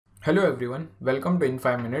Hello everyone, welcome to In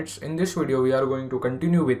 5 Minutes. In this video we are going to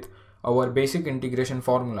continue with our basic integration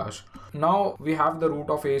formulas. Now we have the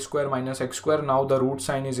root of a square minus x square. Now the root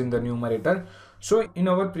sign is in the numerator. So in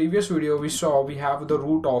our previous video we saw we have the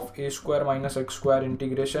root of a square minus x square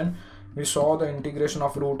integration. We saw the integration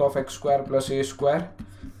of root of x square plus a square,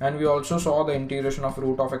 and we also saw the integration of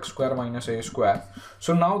root of x square minus a square.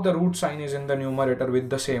 So now the root sign is in the numerator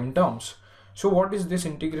with the same terms. So what is this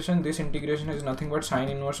integration? This integration is nothing but sine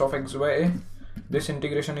inverse of x by a. This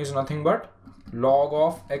integration is nothing but log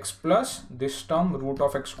of x plus this term root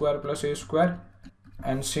of x square plus a square,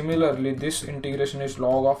 and similarly this integration is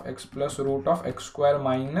log of x plus root of x square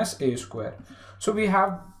minus a square. So we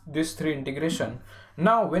have this three integration.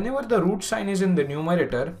 Now whenever the root sign is in the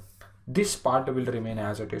numerator, this part will remain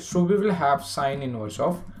as it is. So we will have sine inverse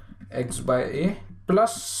of x by a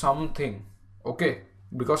plus something, okay,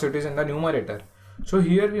 because it is in the numerator. So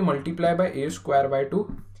here we multiply by a square by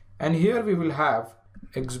 2, and here we will have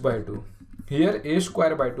x by 2. Here a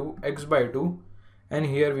square by 2, x by 2, and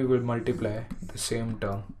here we will multiply the same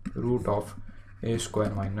term root of a square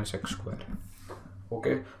minus x square.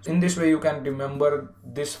 Okay, in this way you can remember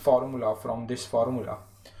this formula from this formula.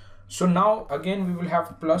 So now again we will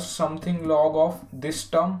have plus something log of this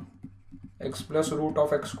term x plus root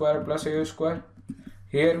of x square plus a square.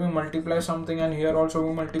 Here we multiply something, and here also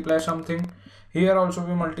we multiply something. Here also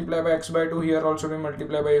we multiply by x by 2. Here also we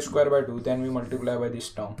multiply by a square by 2. Then we multiply by this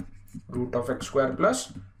term root of x square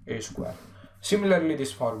plus a square. Similarly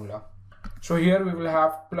this formula. So here we will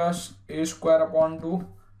have plus a square upon 2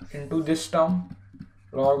 into this term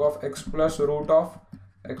log of x plus root of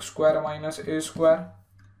x square minus a square.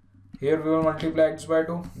 Here we will multiply x by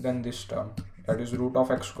 2, then this term, that is root of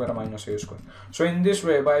x square minus a square. So in this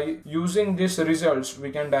way, by using these results, we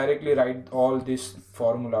can directly write all these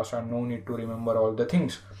formulas and no need to remember all the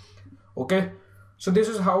things. Okay, so this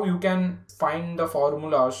is how you can find the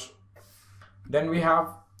formulas. Then we have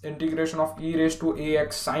integration of e raised to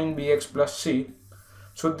ax sine bx plus c.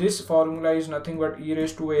 So this formula is nothing but e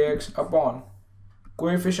raised to ax upon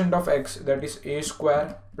coefficient of x, that is a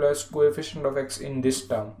square, plus coefficient of x in this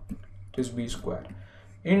term, it is b square,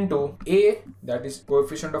 into a, that is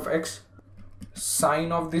coefficient of x,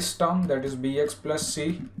 sine of this term, that is bx plus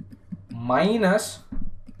c, minus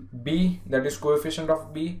b, that is coefficient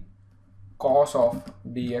of b, cos of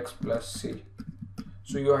bx plus c.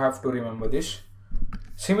 So you have to remember this.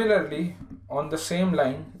 Similarly on the same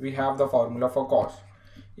line we have the formula for cos,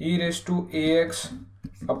 e raised to ax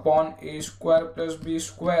upon a square plus b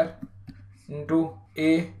square into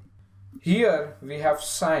a. Here we have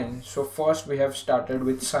sine, so first we have started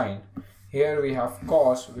with sine. Here we have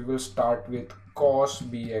cos, we will start with cos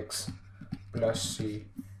bx plus c.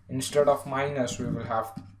 Instead of minus we will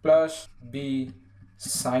have plus b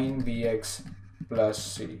sine bx plus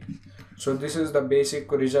c. So this is the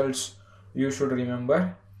basic results you should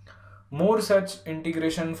remember. More such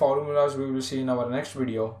integration formulas we will see in our next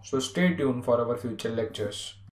video, so stay tuned for our future lectures.